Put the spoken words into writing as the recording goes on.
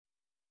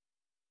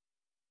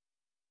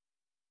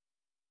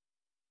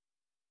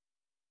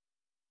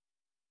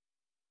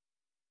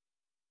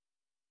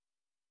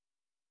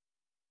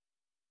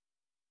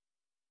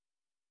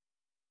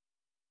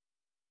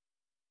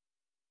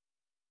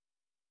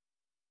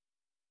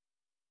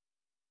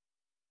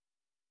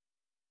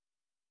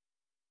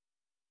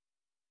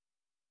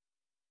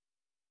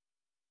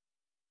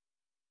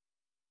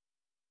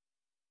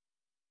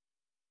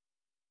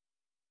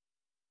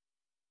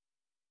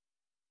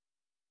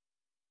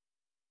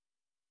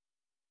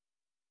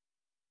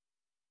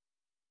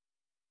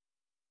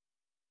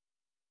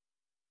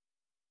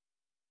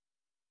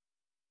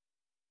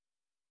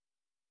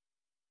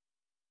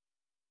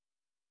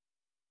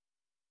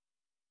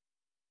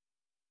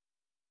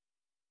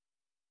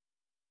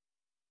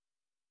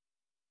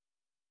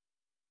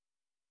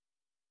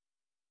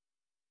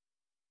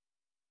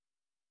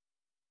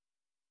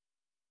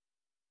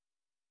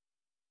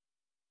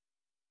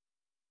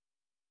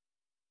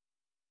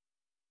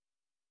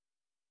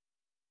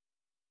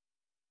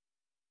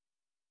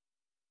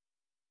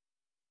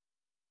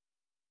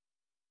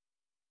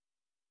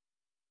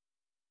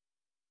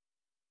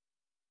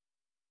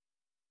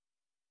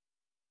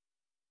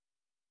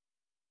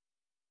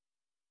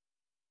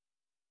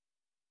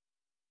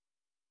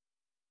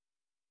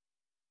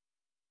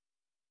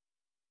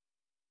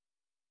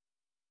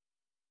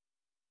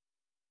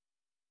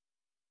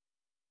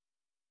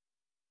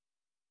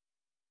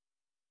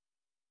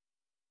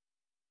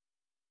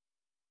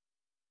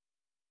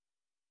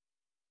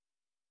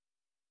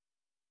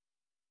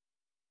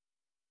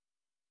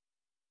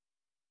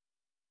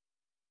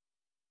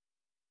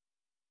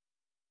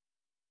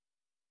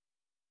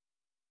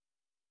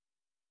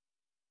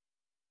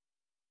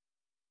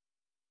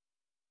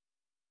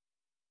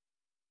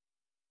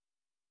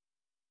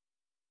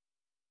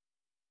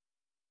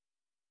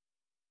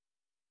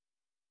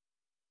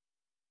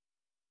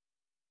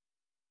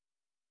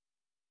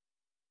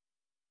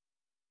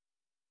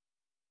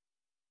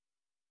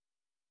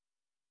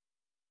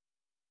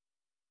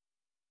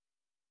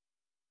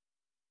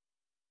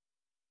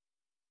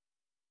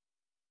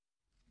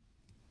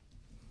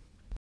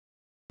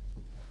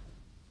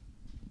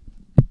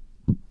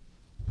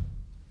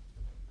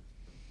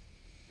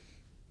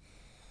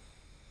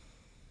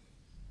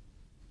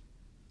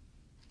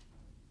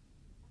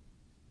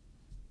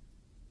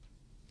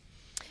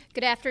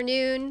Good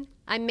afternoon.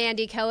 I'm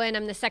Mandy Cohen.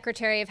 I'm the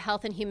Secretary of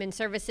Health and Human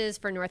Services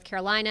for North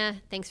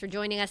Carolina. Thanks for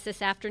joining us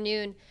this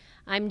afternoon.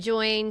 I'm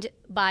joined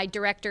by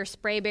Director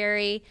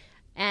Sprayberry,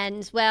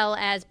 as well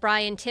as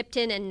Brian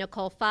Tipton and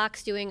Nicole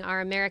Fox doing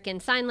our American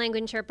Sign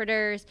Language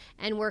interpreters,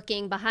 and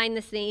working behind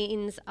the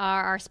scenes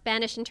are our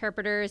Spanish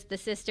interpreters, the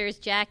sisters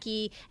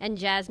Jackie and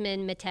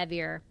Jasmine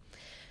Metevier.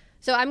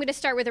 So I'm going to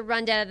start with a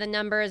rundown of the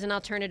numbers, and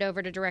I'll turn it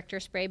over to Director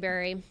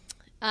Sprayberry.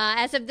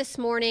 As of this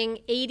morning,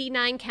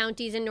 89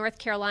 counties in North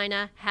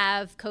Carolina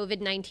have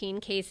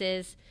COVID-19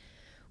 cases.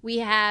 We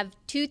have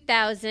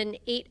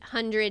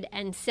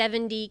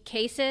 2,870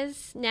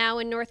 cases now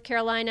in North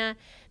Carolina.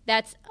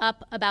 That's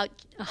up about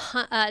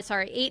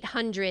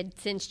 800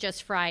 since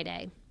just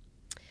Friday.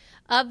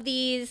 Of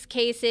these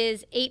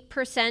cases,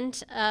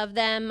 8% of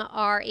them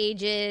are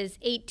ages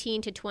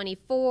 18 to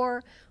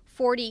 24,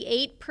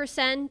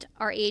 48%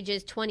 are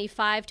ages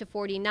 25 to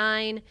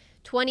 49,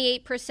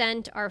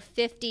 28% are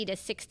 50 to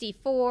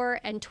 64,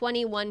 and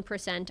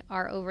 21%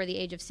 are over the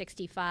age of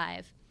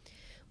 65.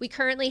 We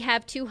currently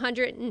have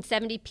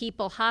 270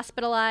 people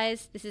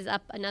hospitalized. This is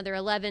up another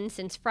 11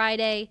 since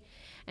Friday.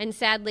 And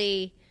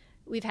sadly,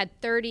 we've had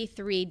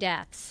 33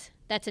 deaths.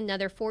 That's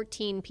another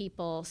 14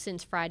 people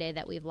since Friday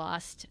that we've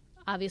lost.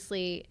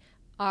 Obviously,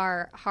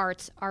 our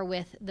hearts are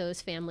with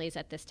those families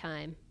at this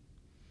time.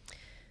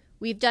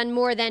 We've done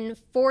more than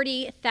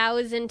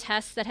 40,000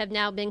 tests that have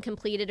now been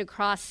completed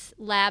across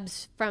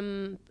labs,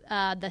 from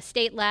the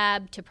state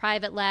lab to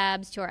private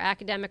labs to our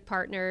academic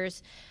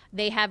partners.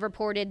 They have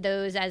reported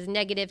those as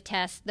negative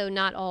tests, though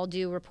not all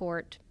do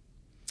report.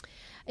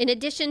 In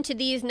addition to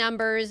these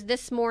numbers,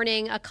 this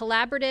morning, a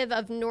collaborative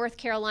of North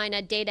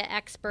Carolina data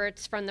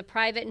experts from the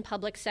private and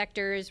public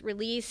sectors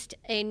released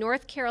a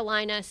North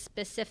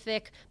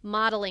Carolina-specific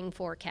modeling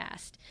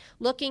forecast,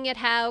 looking at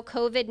how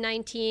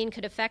COVID-19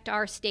 could affect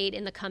our state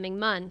in the coming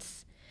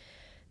months.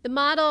 The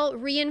model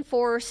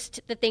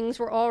reinforced the things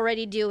we're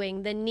already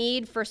doing, the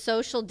need for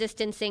social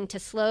distancing to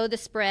slow the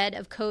spread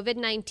of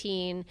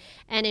COVID-19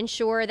 and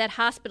ensure that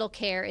hospital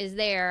care is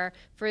there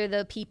for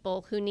the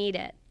people who need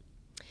it.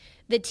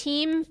 The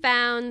team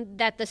found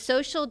that the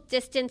social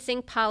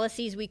distancing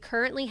policies we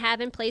currently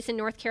have in place in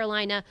North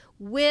Carolina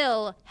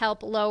will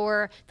help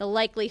lower the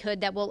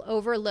likelihood that we'll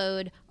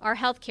overload our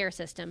healthcare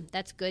system.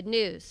 That's good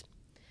news.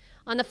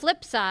 On the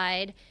flip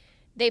side,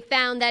 they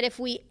found that if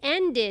we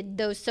ended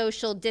those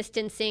social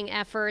distancing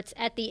efforts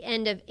at the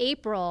end of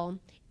April,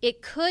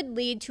 it could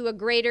lead to a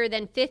greater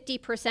than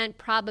 50%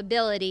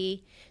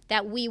 probability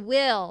that we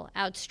will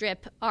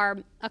outstrip our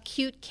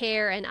acute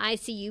care and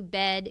ICU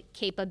bed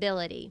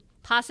capability,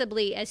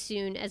 possibly as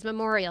soon as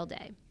Memorial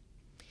Day.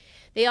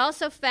 They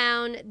also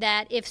found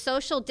that if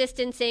social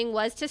distancing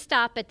was to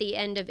stop at the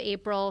end of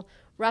April,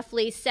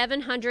 roughly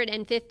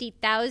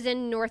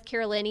 750,000 North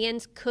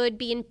Carolinians could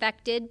be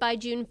infected by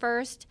June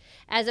 1st,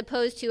 as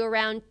opposed to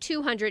around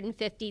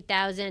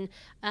 250,000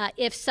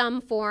 if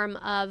some form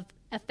of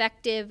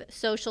effective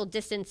social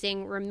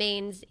distancing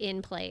remains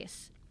in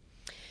place.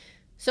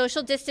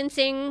 Social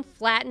distancing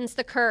flattens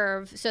the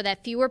curve so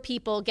that fewer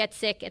people get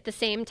sick at the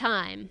same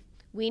time.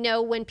 We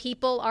know when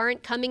people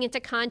aren't coming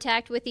into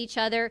contact with each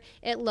other,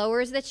 it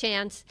lowers the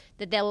chance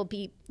that they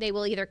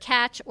will either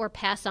catch or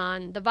pass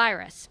on the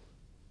virus.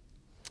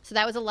 So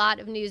that was a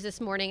lot of news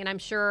this morning, and I'm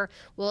sure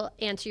we'll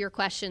answer your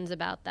questions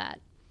about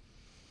that.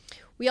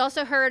 We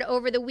also heard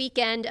over the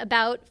weekend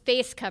about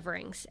face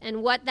coverings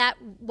and what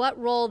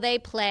role they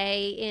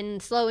play in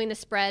slowing the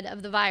spread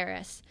of the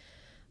virus.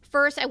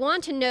 First, I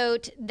want to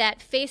note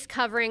that face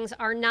coverings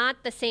are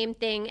not the same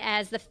thing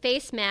as the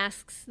face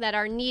masks that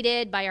are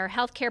needed by our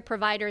healthcare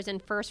providers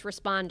and first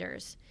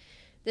responders.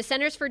 The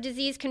Centers for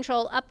Disease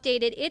Control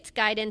updated its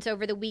guidance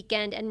over the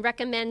weekend and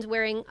recommends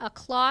wearing a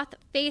cloth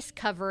face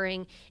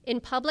covering in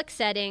public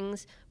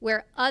settings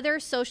where other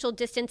social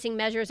distancing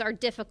measures are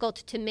difficult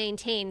to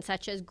maintain,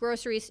 such as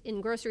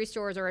in grocery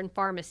stores or in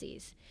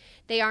pharmacies.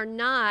 They are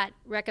not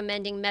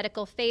recommending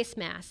medical face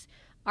masks.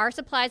 Our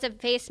supplies of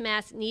face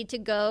masks need to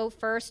go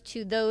first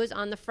to those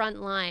on the front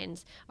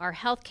lines. Our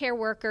healthcare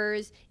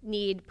workers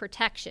need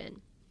protection.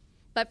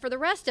 But for the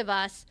rest of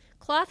us,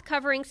 cloth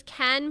coverings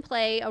can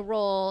play a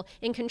role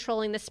in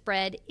controlling the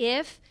spread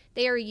if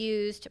they are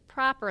used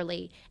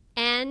properly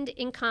and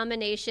in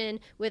combination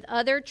with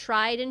other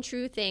tried and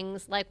true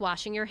things like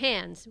washing your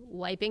hands,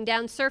 wiping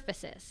down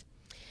surfaces.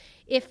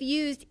 If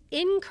used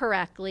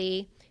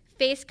incorrectly,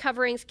 face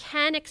coverings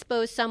can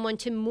expose someone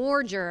to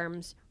more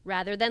germs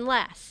rather than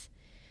less.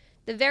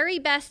 The very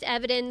best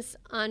evidence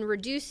on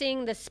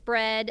reducing the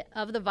spread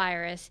of the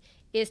virus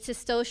is to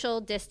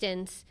social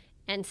distance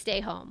and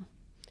stay home.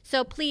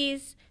 So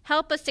please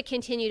help us to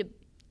continue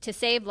to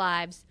save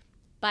lives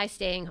by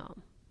staying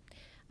home.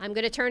 I'm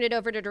going to turn it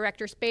over to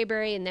Director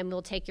Sprayberry, and then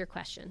we'll take your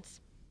questions.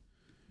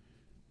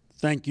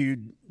 Thank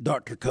you,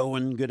 Dr.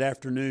 Cohen. Good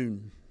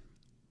afternoon.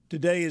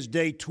 Today is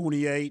day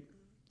 28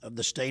 of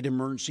the State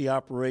Emergency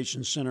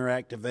Operations Center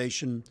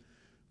activation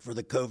for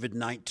the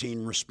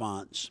COVID-19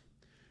 response.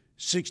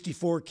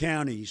 64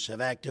 counties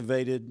have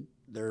activated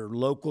their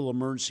local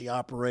emergency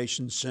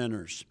operations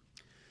centers.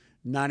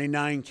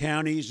 99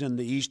 counties in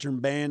the eastern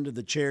band of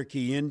the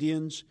Cherokee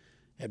Indians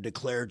have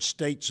declared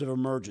states of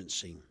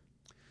emergency.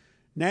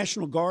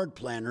 National Guard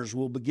planners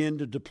will begin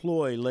to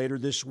deploy later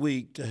this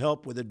week to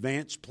help with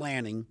advanced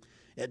planning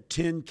at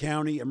 10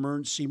 county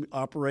emergency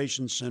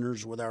operations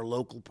centers with our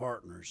local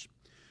partners.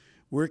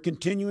 We're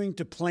continuing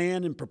to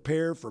plan and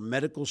prepare for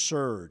medical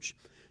surge,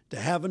 to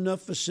have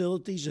enough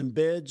facilities and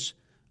beds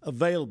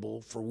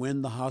available for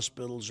when the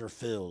hospitals are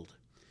filled.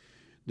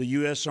 The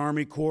U.S.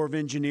 Army Corps of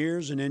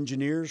Engineers and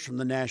engineers from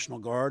the National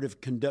Guard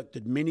have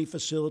conducted many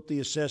facility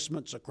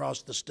assessments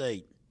across the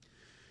state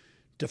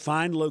to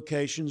find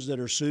locations that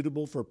are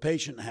suitable for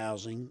patient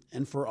housing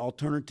and for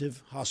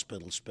alternative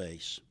hospital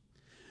space.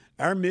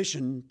 Our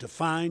mission to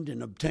find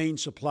and obtain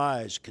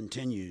supplies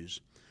continues.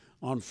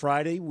 On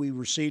Friday, we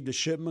received a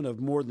shipment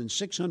of more than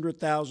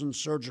 600,000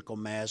 surgical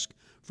masks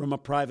from a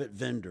private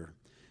vendor.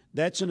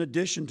 That's in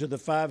addition to the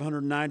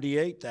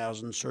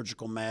 598,000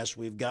 surgical masks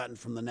we've gotten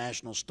from the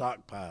national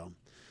stockpile.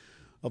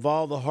 Of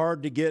all the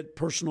hard-to-get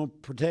personal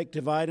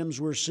protective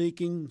items we're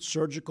seeking,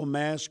 surgical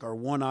masks are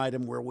one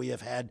item where we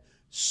have had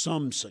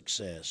some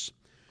success.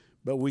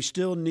 But we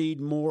still need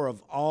more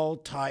of all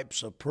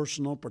types of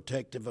personal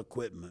protective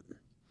equipment.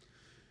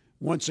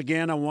 Once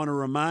again, I want to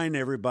remind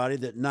everybody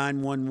that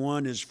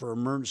 911 is for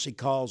emergency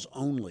calls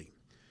only.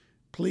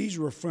 Please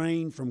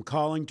refrain from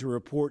calling to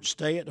report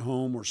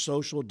stay-at-home or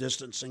social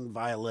distancing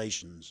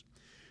violations.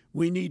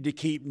 We need to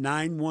keep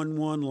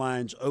 911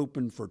 lines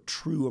open for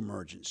true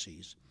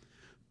emergencies.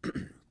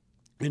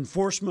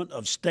 Enforcement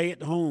of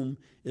stay-at-home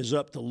is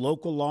up to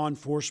local law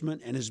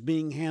enforcement and is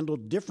being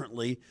handled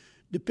differently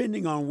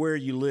depending on where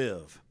you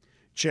live.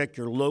 Check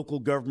your local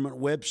government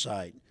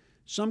website.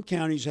 Some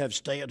counties have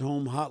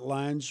stay-at-home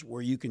hotlines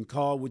where you can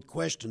call with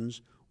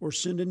questions or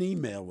send an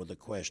email with a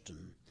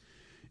question.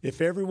 If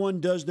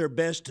everyone does their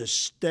best to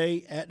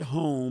stay at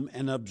home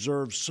and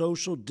observe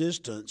social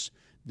distance,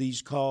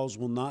 these calls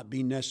will not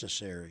be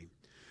necessary.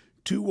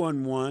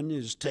 211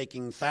 is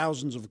taking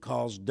thousands of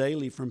calls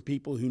daily from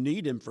people who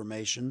need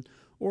information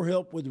or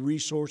help with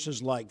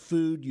resources like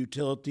food,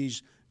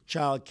 utilities,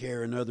 child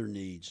care, and other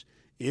needs.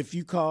 If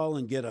you call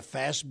and get a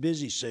fast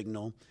busy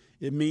signal,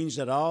 it means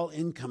that all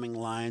incoming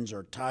lines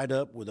are tied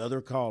up with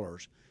other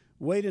callers.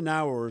 Wait an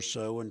hour or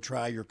so and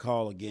try your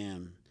call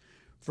again.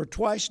 For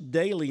twice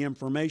daily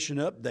information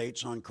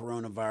updates on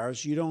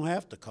coronavirus, you don't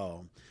have to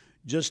call.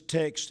 Just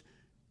text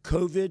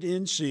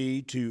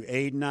COVID-NC to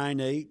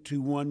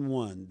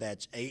 898-211.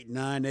 That's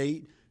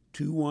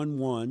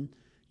 898-211.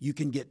 You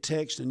can get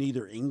text in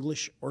either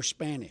English or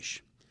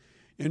Spanish.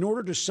 In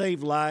order to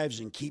save lives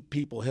and keep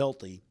people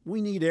healthy,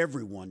 we need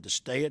everyone to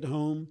stay at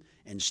home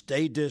and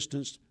stay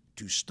distanced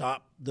to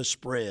stop the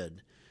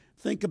spread.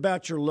 Think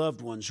about your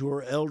loved ones who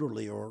are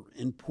elderly or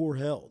in poor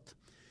health.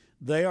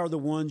 They are the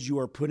ones you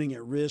are putting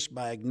at risk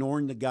by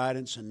ignoring the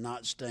guidance and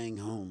not staying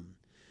home.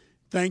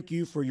 Thank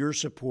you for your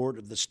support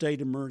of the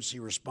State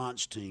Emergency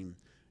Response Team.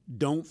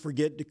 Don't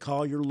forget to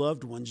call your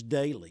loved ones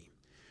daily.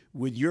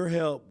 With your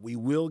help, we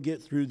will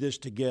get through this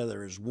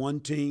together as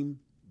one team,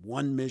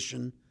 one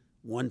mission,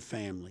 one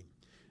family.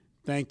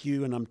 Thank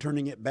you, and I'm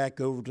turning it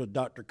back over to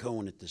Dr.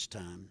 Cohen at this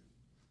time.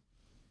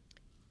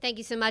 Thank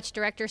you so much,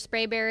 Director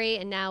Sprayberry,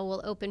 and now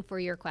we'll open for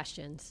your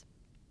questions.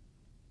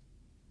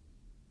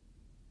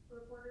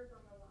 Reporters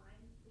on the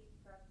line, please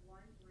press 1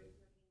 to raise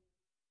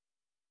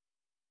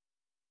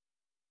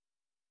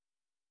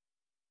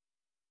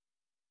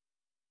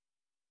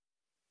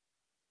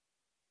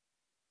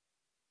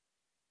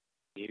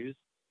your hand. News.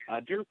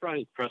 During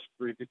Friday's press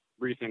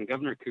briefing,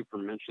 Governor Cooper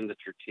mentioned that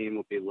your team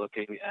will be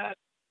looking at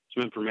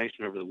some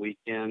information over the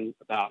weekend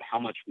about how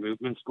much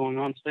movement's going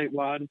on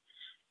statewide.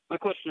 My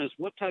question is,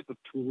 what type of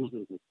tools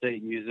is the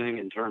state using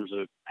in terms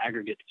of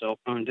aggregate cell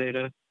phone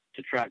data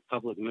to track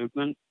public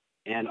movement?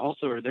 And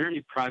also, are there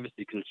any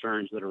privacy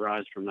concerns that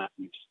arise from that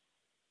use?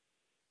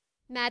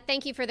 Matt,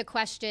 thank you for the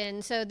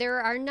question. So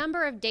there are a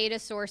number of data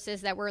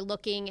sources that we're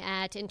looking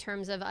at in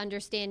terms of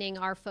understanding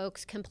our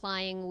folks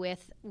complying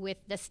with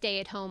the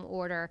stay-at-home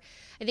order.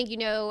 I think, you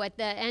know, at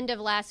the end of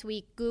last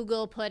week,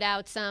 Google put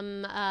out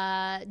some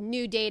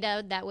new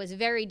data that was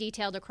very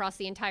detailed across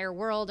the entire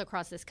world,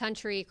 across this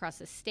country, across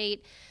the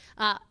state.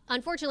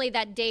 Unfortunately,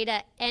 that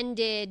data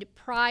ended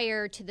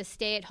prior to the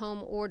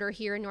stay-at-home order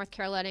here in North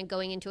Carolina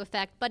going into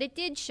effect, but it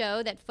did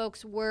show that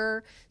folks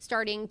were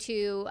starting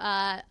to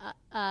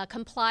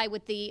comply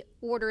with the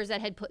orders that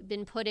had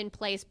been put in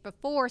place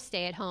before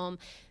stay-at-home,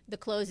 the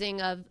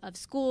closing of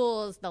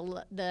schools,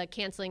 the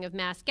canceling of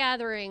mass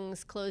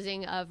gatherings,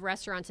 closing of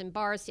restaurants and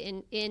bars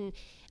in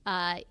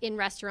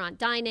restaurant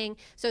dining.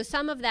 So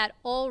some of that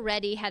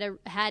already had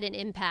an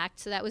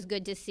impact, so that was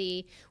good to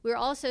see. We're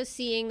also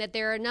seeing that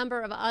there are a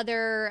number of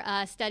other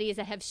studies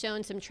that have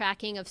shown some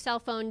tracking of cell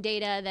phone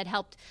data that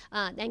helped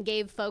and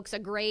gave folks a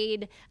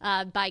grade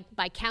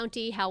by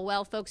county, how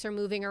well folks are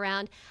moving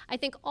around. I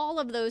think all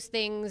of those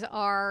things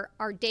are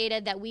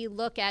data that we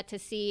look at to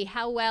see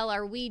how well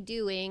are we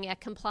doing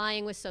at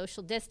complying with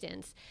social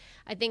distance.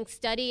 I think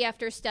study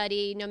after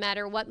study, no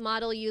matter what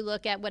model you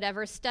look at,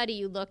 whatever study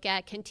you look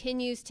at,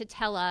 continues to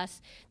tell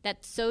us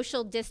that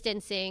social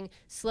distancing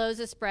slows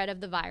the spread of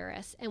the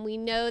virus. And we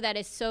know that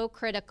is so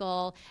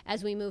critical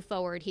as we move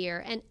forward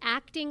here. And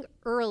acting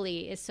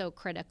early is so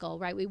critical,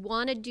 right? We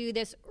want to do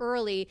this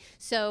early,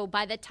 so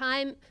by the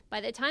time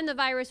the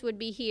virus would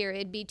be here,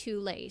 it'd be too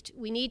late.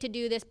 We need to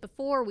do this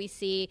before we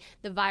see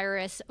the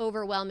virus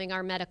overwhelming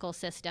our medical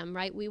system,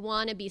 right? We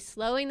want to be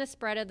slowing the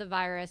spread of the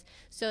virus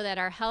so that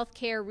our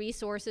healthcare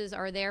resources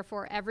are there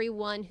for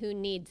everyone who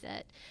needs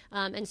it.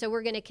 And so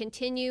we're going to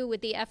continue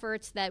with the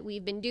efforts that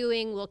we've been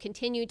doing. We'll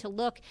continue to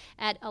look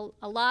at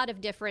a lot of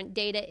different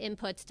data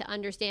inputs to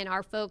understand,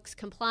 are folks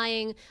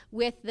complying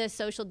with the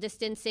social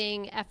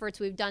distancing efforts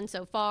we've done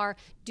so far?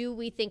 Do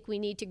we think we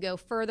need to go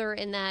further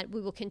in that?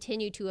 We will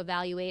continue to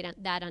evaluate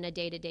that on a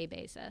day-to-day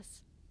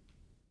basis.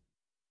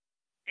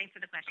 Thanks for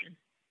the question.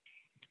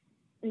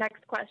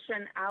 Next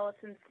question,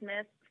 Allison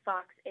Smith,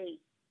 Fox 8.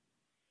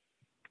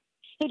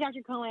 Hey,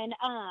 Dr. Cohen.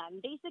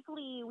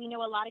 Basically, we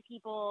know a lot of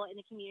people in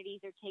the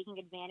communities are taking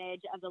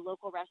advantage of the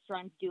local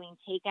restaurants doing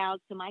takeout.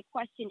 So my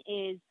question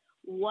is,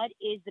 what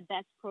is the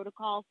best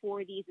protocol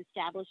for these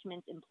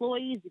establishments'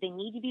 employees? Do they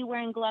need to be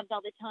wearing gloves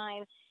all the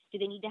time? Do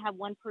they need to have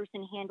one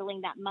person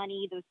handling that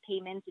money, those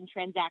payments and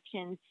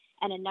transactions,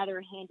 and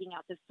another handing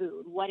out the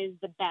food? What is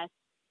the best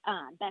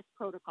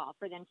protocol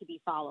for them to be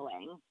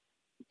following?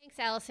 Thanks,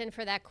 Allison,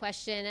 for that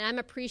question. And I'm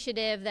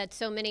appreciative that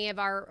so many of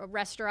our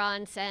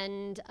restaurants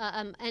and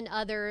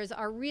others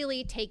are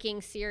really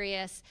taking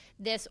serious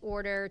this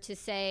order to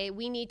say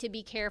we need to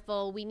be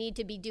careful. We need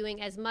to be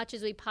doing as much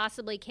as we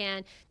possibly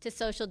can to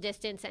social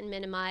distance and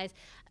minimize.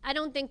 I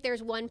don't think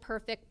there's one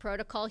perfect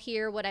protocol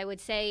here. What I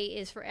would say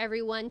is for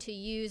everyone to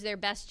use their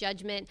best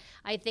judgment.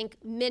 I think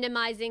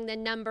minimizing the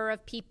number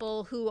of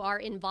people who are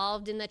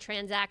involved in the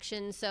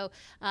transaction. So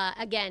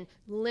again,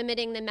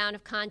 limiting the amount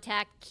of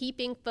contact,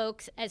 keeping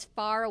folks as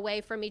far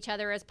away from each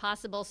other as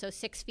possible, so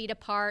 6 feet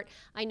apart.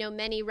 I know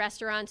many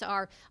restaurants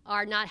are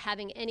not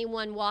having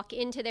anyone walk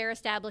into their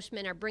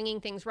establishment, or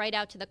bringing things right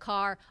out to the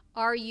car,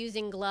 are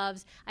using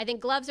gloves. I think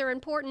gloves are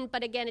important,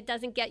 but again, it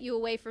doesn't get you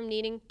away from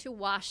needing to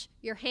wash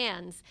your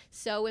hands.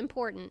 So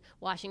important.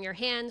 Washing your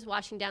hands,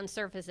 washing down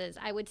surfaces.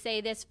 I would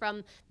say this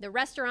from the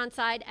restaurant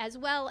side as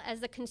well as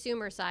the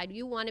consumer side.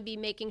 You want to be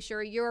making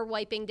sure you're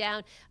wiping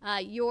down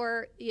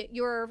your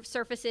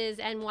surfaces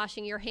and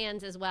washing your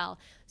hands as well.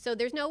 So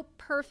there's no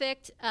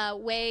perfect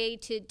way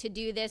to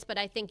do this, but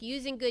I think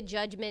using good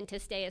judgment to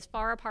stay as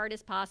far apart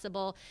as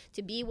possible,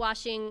 to be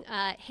washing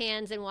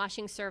hands and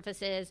washing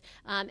surfaces,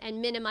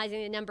 and minimizing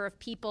the number of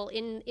people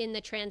in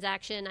the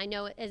transaction. I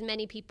know as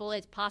many people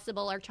as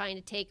possible are trying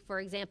to take, for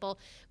example,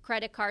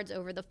 credit cards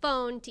over the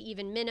phone to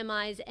even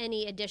minimize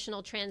any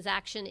additional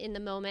transaction in the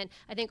moment.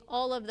 I think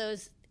all of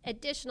those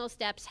additional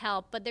steps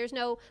help, but there's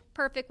no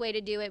perfect way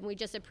to do it, and we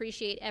just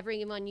appreciate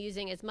everyone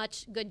using as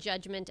much good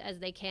judgment as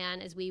they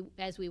can as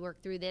we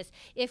work through this.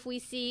 If we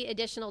see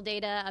additional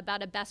data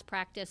about a best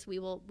practice, we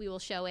will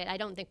show it. I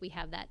don't think we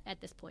have that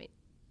at this point.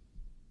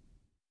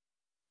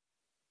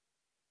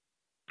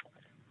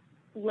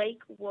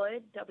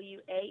 Lakewood,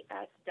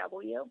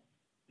 WASW.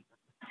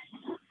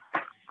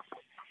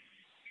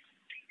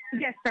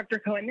 Yes, Dr.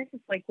 Cohen, this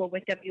is Lakewood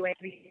with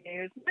WASW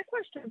News. My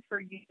question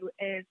for you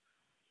is,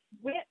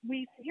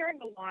 we're hearing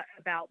a lot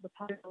about the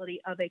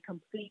possibility of a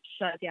complete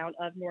shutdown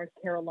of North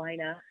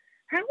Carolina.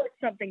 How would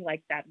something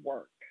like that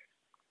work?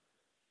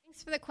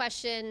 Thanks for the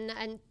question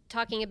and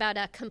talking about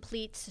a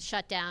complete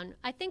shutdown.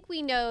 I think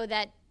we know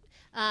that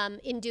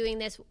in doing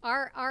this,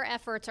 our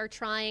efforts are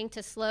trying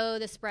to slow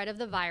the spread of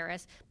the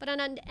virus, but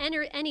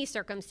under any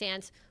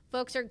circumstance,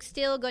 folks are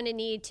still going to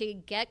need to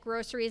get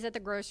groceries at the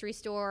grocery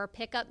store,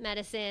 pick up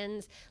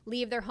medicines,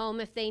 leave their home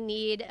if they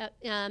need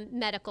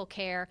medical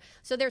care.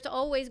 So there's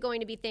always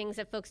going to be things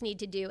that folks need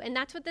to do. And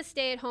that's what the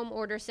stay-at-home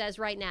order says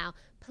right now.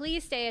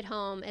 Please stay at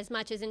home as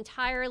much as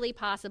entirely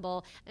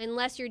possible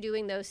unless you're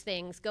doing those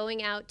things,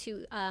 going out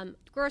to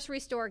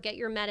grocery store, get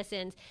your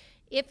medicines.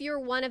 If you're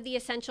one of the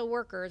essential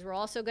workers, we're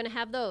also going to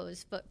have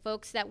those, but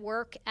folks that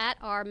work at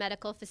our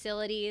medical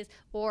facilities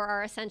or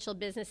our essential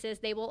businesses,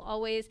 they will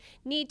always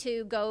need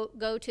to go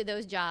to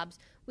those jobs.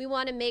 We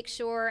want to make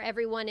sure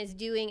everyone is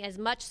doing as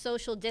much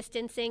social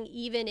distancing,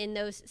 even in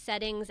those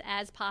settings,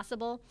 as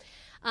possible.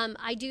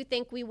 I do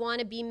think we want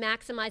to be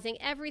maximizing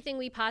everything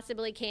we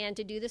possibly can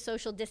to do the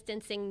social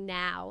distancing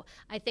now.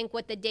 I think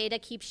what the data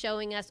keeps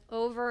showing us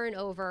over and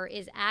over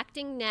is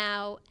acting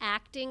now,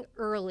 acting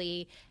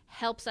early,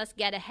 helps us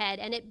get ahead,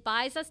 and it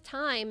buys us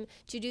time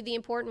to do the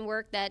important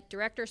work that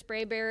Director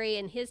Sprayberry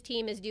and his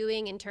team is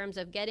doing in terms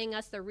of getting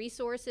us the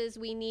resources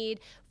we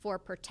need for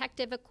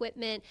protective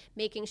equipment,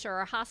 making sure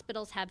our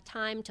hospitals have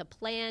time to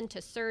plan,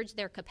 to surge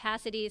their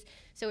capacities.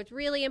 So it's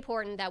really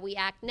important that we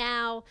act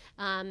now,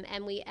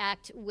 and we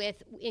act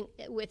with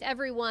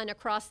everyone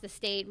across the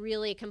state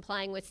really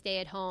complying with stay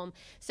at home.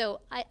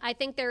 So I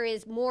think there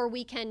is more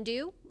we can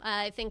do.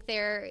 I think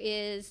there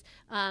is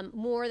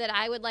more that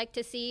I would like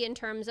to see in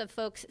terms of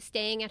folks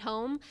staying at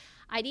home.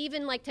 I'd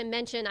even like to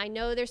mention, I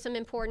know there's some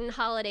important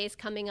holidays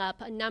coming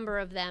up, a number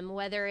of them,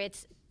 whether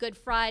it's Good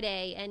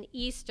Friday and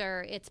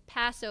Easter, it's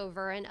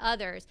Passover and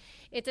others.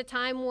 It's a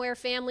time where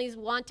families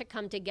want to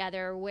come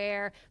together,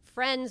 where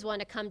friends want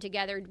to come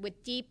together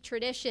with deep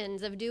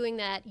traditions of doing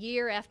that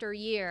year after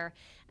year.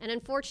 And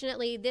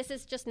unfortunately, this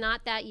is just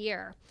not that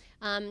year.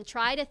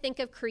 Try to think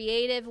of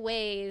creative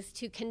ways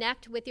to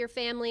connect with your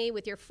family,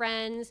 with your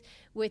friends,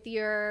 with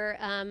your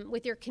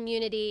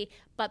community,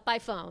 but by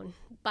phone,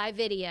 by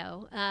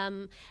video.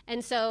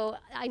 And so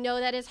I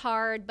know that is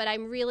hard, but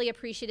I'm really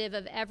appreciative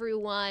of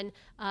everyone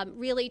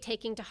really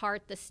taking to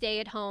heart the stay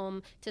at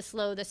home to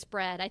slow the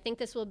spread. I think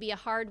this will be a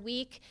hard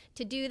week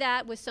to do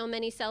that with so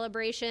many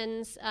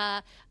celebrations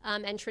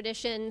and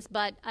traditions,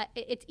 but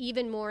it's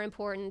even more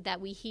important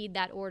that we heed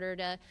that order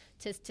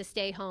to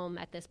stay home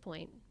at this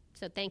point.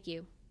 So thank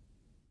you.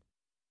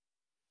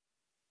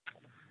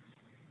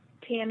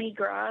 Tammy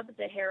Grubb,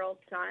 the Herald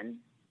Sun.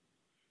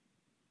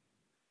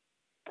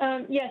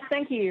 Yes,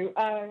 thank you.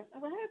 I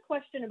had a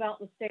question about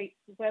the state's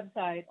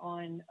website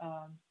on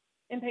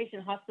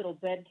inpatient hospital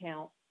bed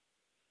count.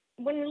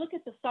 When you look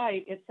at the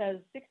site, it says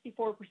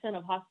 64%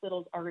 of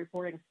hospitals are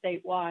reporting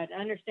statewide. I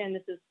understand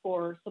this is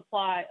for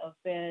supply of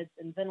beds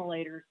and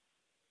ventilators,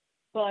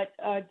 but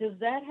does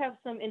that have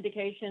some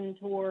indication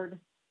toward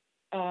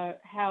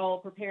how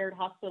prepared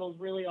hospitals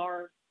really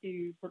are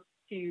to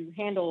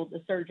handle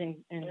the surging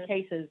in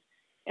cases?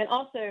 And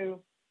also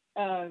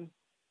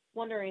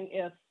wondering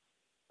if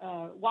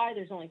why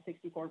there's only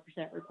 64%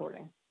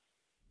 reporting.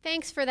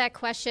 Thanks for that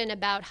question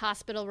about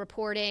hospital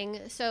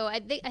reporting. So I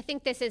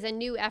think this is a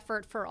new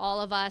effort for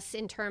all of us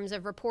in terms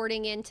of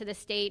reporting into the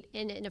state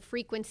in a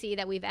frequency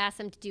that we've asked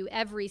them to do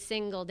every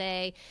single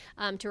day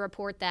to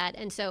report that.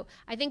 And so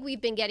I think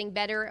we've been getting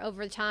better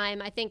over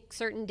time. I think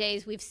certain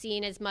days we've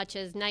seen as much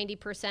as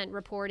 90%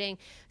 reporting.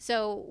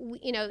 So,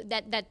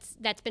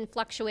 that's been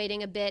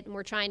fluctuating a bit, and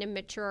we're trying to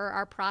mature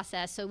our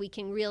process so we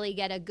can really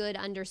get a good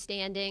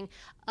understanding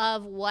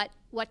of what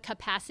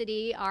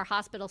capacity our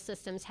hospital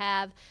systems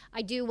have.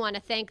 I do want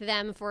to thank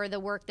them for the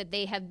work that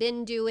they have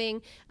been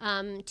doing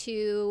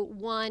to,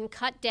 one,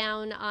 cut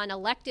down on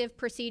elective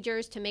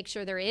procedures to make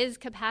sure there is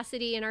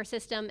capacity in our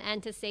system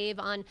and to save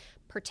on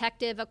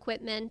protective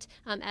equipment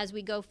as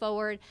we go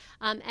forward,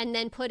 and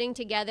then putting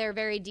together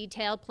very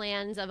detailed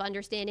plans of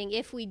understanding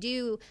if we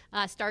do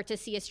start to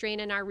see a strain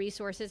in our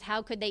resources,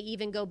 how could they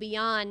even go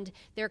beyond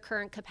their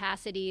current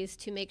capacities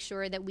to make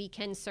sure that we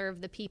can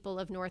serve the people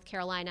of North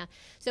Carolina.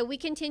 So we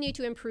continue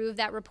to improve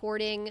that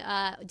reporting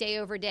day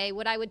over day.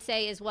 What I would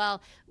say is,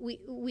 well,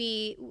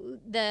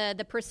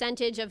 the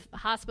percentage of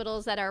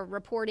hospitals that are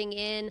reporting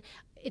in,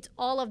 it's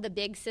all of the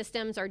big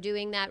systems are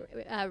doing that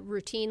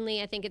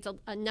routinely. I think it's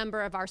a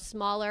number of our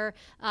smaller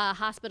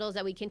hospitals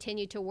that we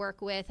continue to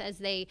work with as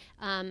they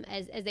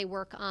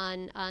work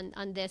on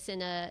this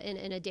in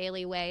a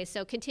daily way.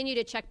 So continue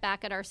to check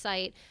back at our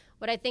site.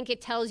 What I think it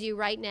tells you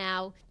right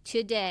now,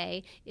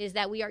 today, is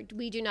that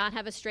we do not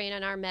have a strain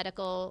on our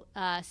medical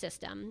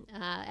system.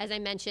 As I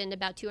mentioned,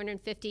 about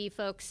 250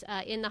 folks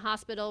in the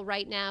hospital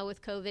right now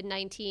with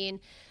COVID-19.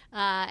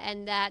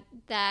 And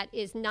that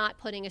is not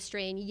putting a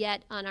strain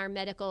yet on our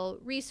medical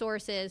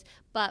resources,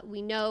 but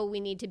we know we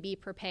need to be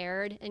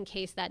prepared in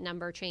case that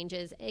number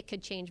changes. It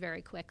could change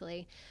very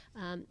quickly.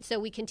 So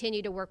we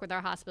continue to work with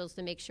our hospitals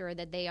to make sure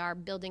that they are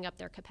building up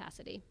their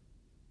capacity.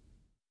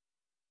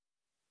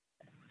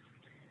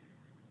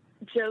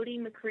 Jody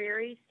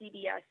McCreary,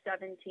 CBS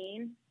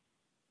 17.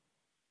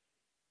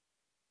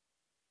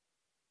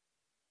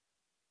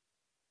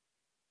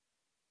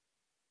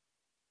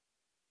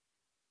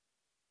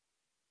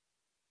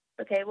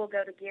 Okay, we'll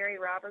go to Gary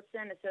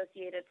Robertson,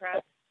 Associated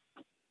Press.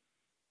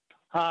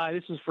 Hi,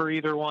 this is for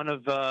either one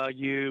of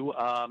you.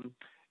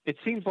 It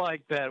seems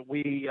like that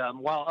we,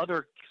 while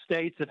other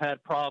states have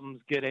had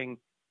problems getting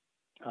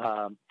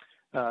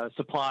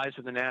supplies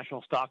for the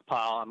national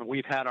stockpile, I mean,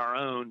 we've had our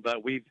own,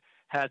 but we've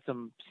had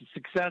some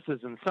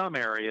successes in some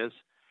areas.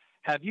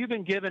 Have you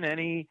been given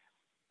any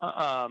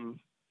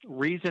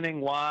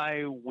reasoning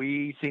why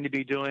we seem to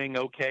be doing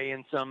okay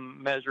in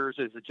some measures?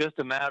 Is it just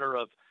a matter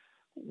of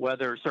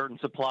whether certain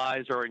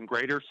supplies are in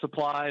greater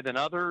supply than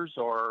others,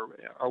 or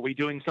are we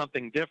doing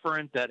something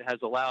different that has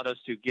allowed us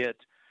to get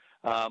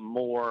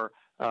more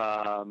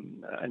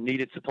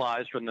needed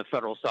supplies from the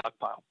federal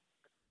stockpile?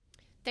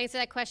 Thanks for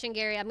that question,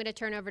 Gary. I'm going to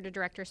turn over to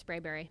Director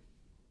Sprayberry.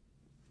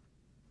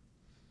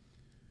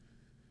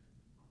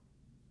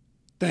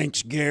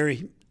 Thanks,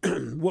 Gary.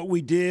 What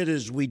we did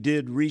is we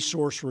did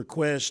resource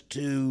requests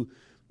to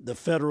the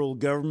federal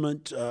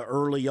government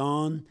early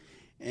on,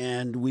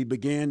 and we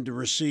began to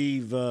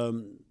receive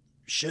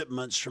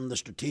shipments from the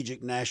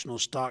Strategic National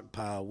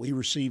Stockpile. We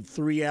received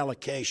 3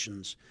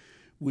 allocations.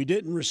 We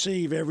didn't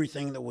receive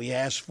everything that we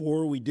asked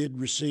for. We did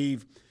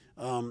receive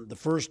the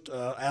first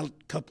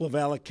couple of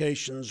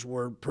allocations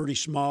were pretty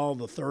small.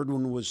 The third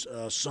one was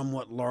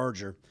somewhat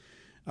larger.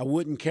 I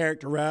wouldn't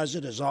characterize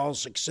it as all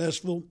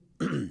successful,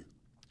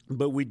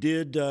 but we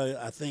did,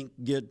 I think,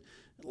 get,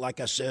 like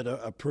I said,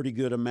 a pretty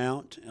good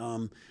amount.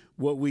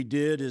 What we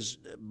did is,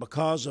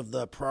 because of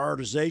the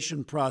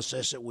prioritization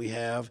process that we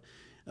have,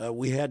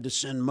 we had to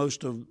send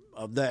most of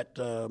that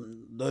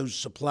those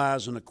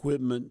supplies and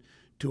equipment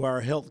to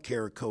our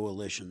healthcare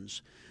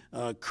coalitions.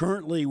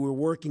 Currently, we're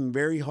working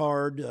very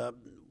hard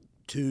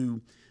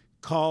to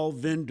call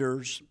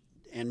vendors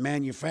and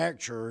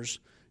manufacturers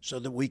so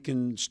that we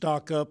can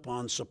stock up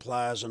on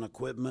supplies and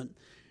equipment.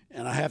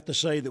 And I have to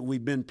say that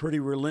we've been pretty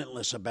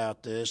relentless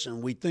about this,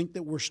 and we think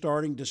that we're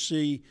starting to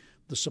see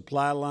the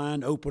supply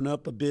line open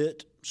up a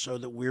bit so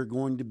that we're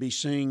going to be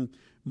seeing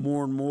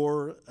more and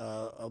more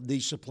of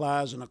these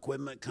supplies and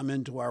equipment come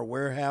into our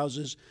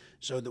warehouses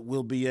so that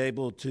we'll be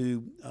able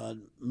to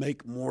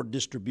make more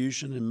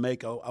distribution and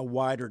make a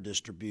wider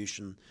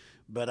distribution.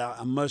 But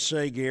I must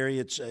say,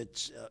 Gary,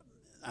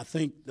 I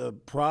think the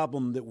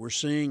problem that we're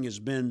seeing has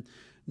been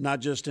not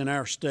just in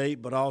our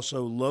state, but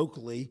also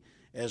locally,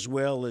 as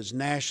well as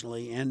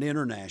nationally and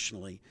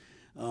internationally.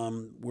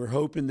 We're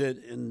hoping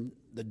that in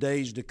the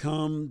days to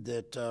come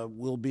that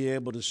we'll be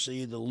able to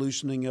see the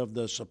loosening of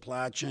the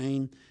supply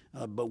chain,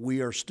 but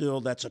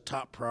that's a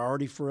top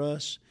priority for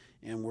us,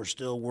 and we're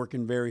still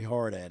working very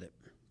hard at it.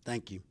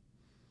 Thank you.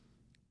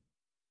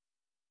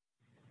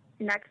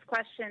 Next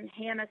question,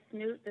 Hannah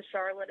Snoot, the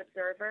Charlotte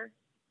Observer.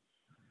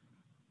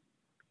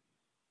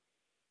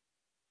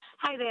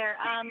 Hi there.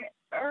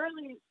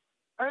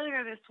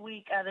 Earlier this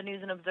week, the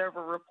News and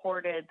Observer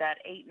reported that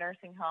 8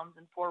 nursing homes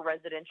and 4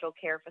 residential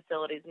care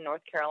facilities in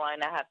North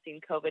Carolina have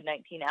seen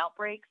COVID-19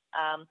 outbreaks.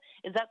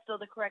 Is that still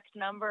the correct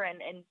number?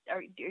 And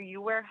are you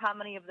aware how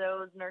many of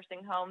those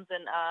nursing homes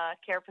and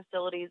care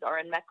facilities are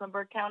in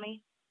Mecklenburg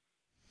County?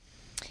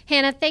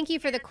 Hannah, thank you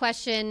for the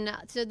question.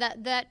 So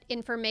that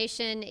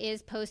information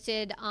is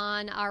posted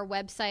on our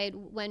website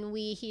when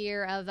we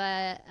hear of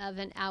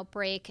an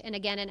outbreak. And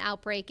again, an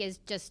outbreak is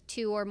just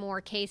 2 or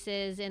more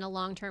cases in a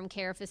long-term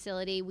care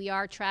facility. We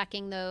are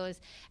tracking those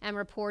and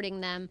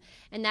reporting them.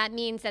 And that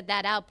means that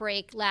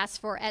outbreak lasts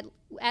for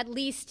at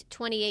least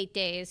 28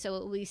 days.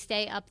 So we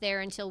stay up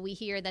there until we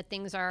hear that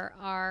things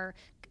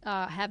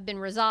have been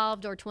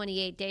resolved or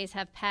 28 days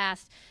have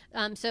passed.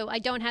 So I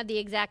don't have the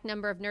exact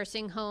number of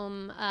nursing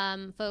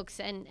home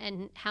folks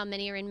and how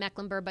many are in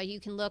Mecklenburg, but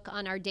you can look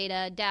on our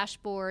data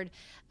dashboard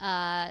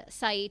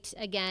site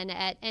again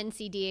at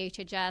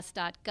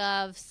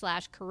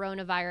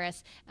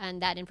ncdhs.gov/coronavirus,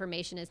 and that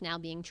information is now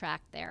being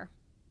tracked there.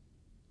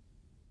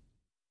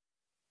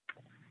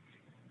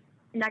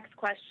 Next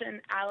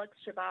question, Alex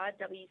Shabbat,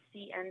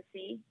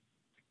 WCNC.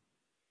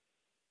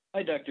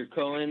 Hi, Dr.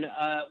 Cohen.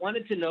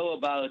 Wanted to know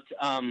about,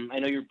 I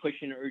know you're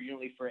pushing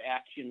urgently for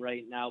action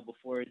right now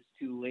before it's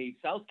too late.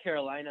 South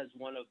Carolina is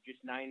one of just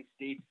 9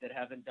 states that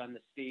haven't done the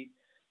state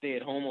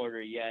stay-at-home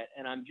order yet,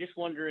 and I'm just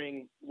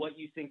wondering what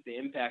you think the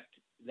impact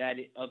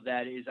of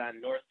that is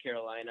on North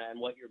Carolina and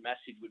what your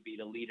message would be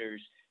to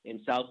leaders in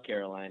South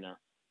Carolina.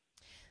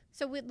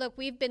 So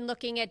we've been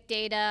looking at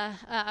data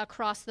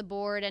across the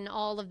board, and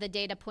all of the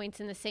data points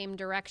in the same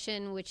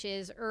direction, which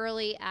is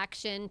early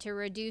action to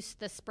reduce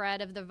the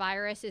spread of the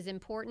virus is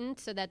important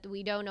so that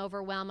we don't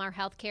overwhelm our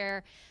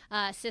healthcare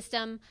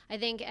system. I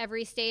think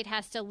every state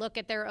has to look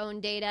at their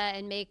own data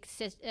and make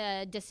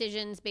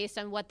decisions based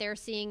on what they're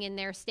seeing in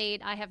their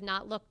state. I have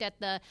not looked at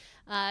the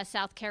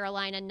South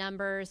Carolina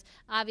numbers.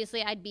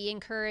 Obviously, I'd be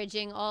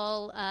encouraging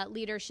all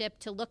leadership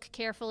to look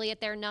carefully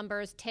at their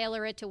numbers,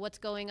 tailor it to what's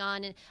going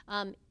on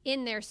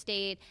in their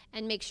state,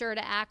 and make sure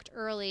to act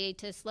early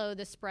to slow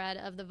the spread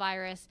of the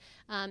virus.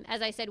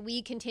 As I said,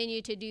 we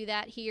continue to do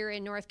that here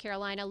in North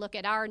Carolina, look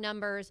at our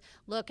numbers,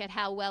 look at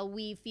how well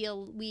we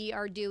feel we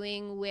are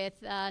doing with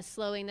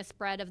slowing the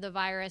spread of the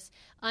virus,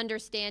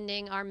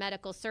 understanding our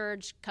medical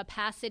surge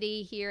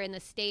capacity here in the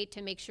state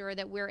to make sure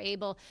that we're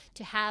able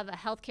to have a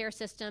healthcare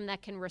system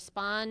that can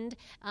respond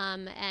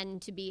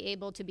and to be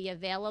able to be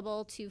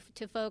available to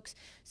folks.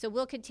 So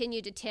we'll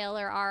continue to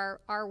tailor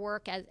our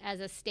work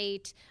as a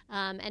state.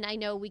 And I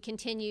know we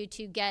continue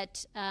to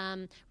get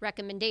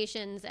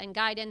recommendations and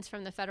guidance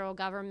from the federal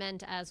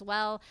government as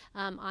well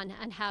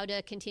on how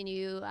to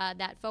continue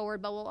that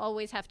forward. But we'll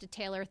always have to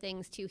tailor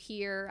things to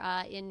here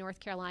in North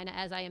Carolina,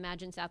 as I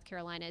imagine South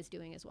Carolina is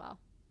doing as well.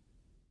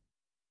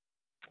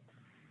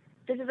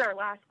 This is our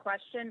last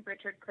question.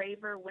 Richard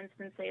Craver,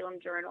 Winston-Salem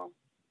Journal.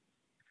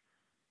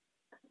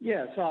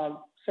 Yes,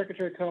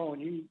 Secretary Cohen,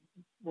 you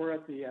were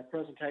at the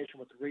presentation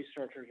with the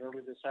researchers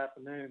early this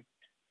afternoon,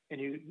 and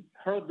you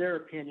heard their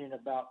opinion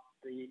about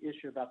the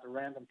issue about the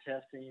random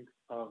testing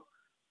of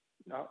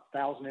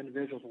 1,000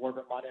 individuals, or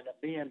whatever it might end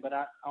up being. But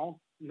I don't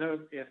know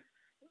if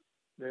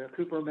the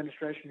Cooper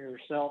administration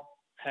yourself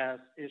has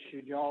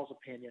issued y'all's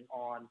opinion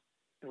on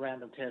the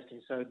random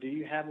testing. So do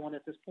you have one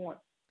at this point?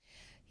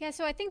 Yeah,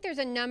 so I think there's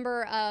a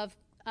number of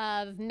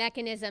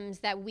mechanisms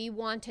that we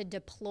want to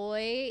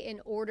deploy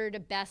in order to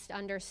best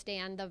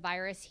understand the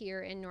virus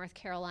here in North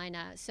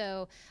Carolina.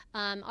 So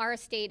our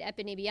state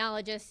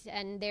epidemiologists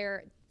and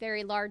their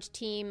very large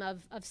team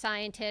of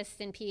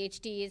scientists and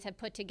PhDs have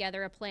put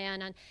together a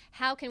plan on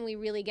how can we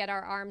really get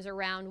our arms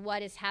around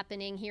what is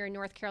happening here in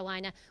North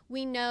Carolina.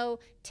 We know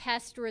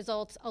test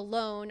results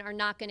alone are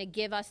not going to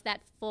give us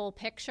that full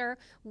picture.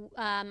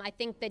 I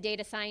think the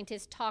data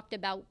scientists talked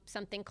about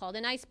something called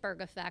an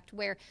iceberg effect,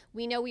 where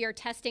we know we are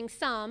testing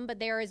some, but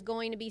there is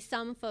going to be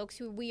some folks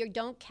who we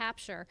don't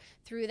capture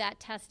through that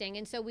testing.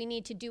 And so we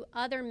need to do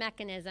other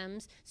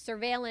mechanisms,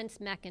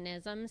 surveillance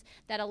mechanisms,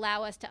 that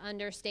allow us to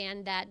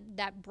understand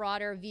that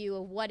broader view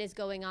of what is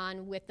going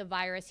on with the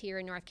virus here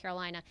in North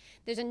Carolina.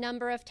 There's a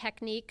number of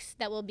techniques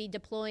that we'll be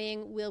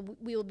deploying.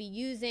 We will be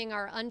using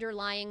our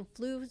underlying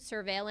flu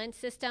surveillance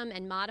system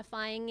and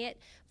modifying it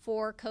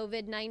for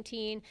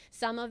COVID-19.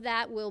 Some of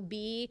that will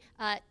be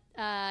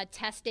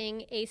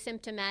testing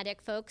asymptomatic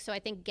folks. So I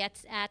think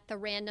gets at the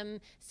random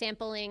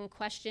sampling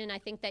question I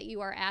think that you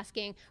are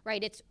asking,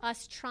 right? It's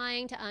us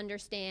trying to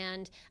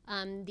understand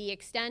the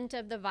extent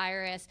of the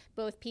virus,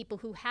 both people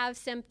who have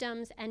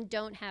symptoms and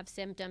don't have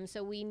symptoms.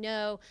 So we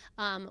know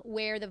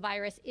where the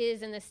virus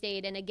is in the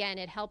state. And again,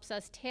 it helps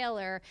us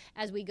tailor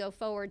as we go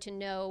forward to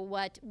know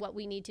what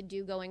we need to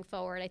do going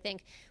forward. I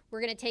think we're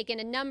going to take in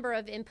a number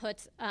of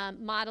inputs.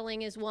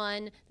 Modeling is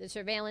one, the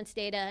surveillance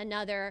data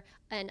another,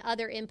 and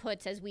other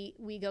inputs as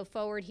we go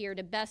forward here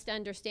to best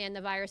understand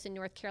the virus in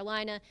North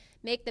Carolina,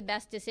 make the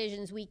best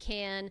decisions we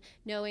can,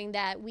 knowing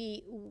that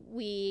we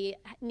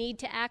need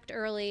to act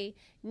early,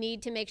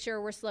 need to make sure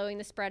we're slowing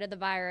the spread of the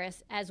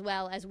virus, as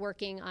well as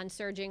working on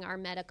surging our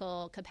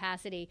medical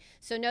capacity.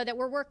 So know that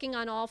we're working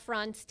on all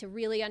fronts to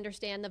really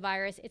understand the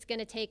virus. It's going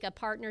to take a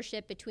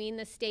partnership between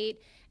the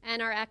state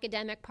and our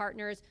academic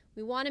partners.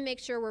 We want to make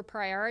sure we're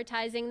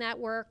prioritizing that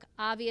work.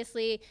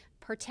 Obviously,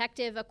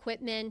 protective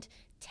equipment,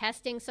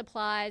 testing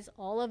supplies,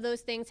 all of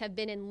those things have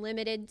been in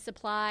limited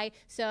supply.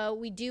 So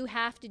we do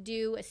have to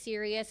do a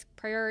serious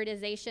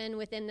prioritization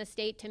within the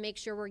state to make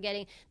sure we're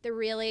getting the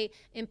really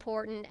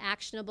important,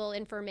 actionable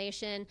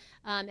information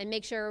and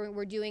make sure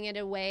we're doing it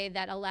in a way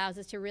that allows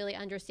us to really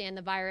understand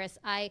the virus.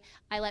 I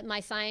let my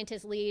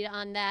scientists lead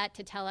on that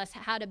to tell us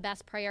how to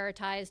best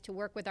prioritize, to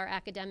work with our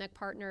academic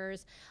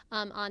partners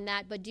on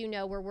that. But do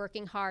know we're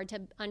working hard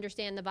to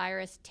understand the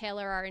virus,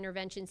 tailor our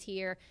interventions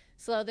here,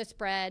 slow the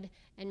spread,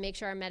 and make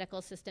sure our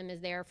medical system is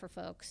there for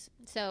folks.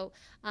 So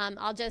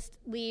I'll just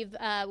leave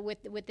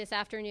with this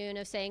afternoon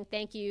of saying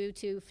thank you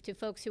to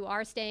folks who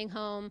are staying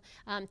home.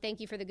 Thank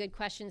you for the good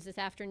questions this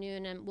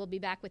afternoon, and we'll be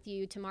back with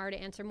you tomorrow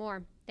to answer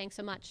more. Thanks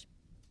so much.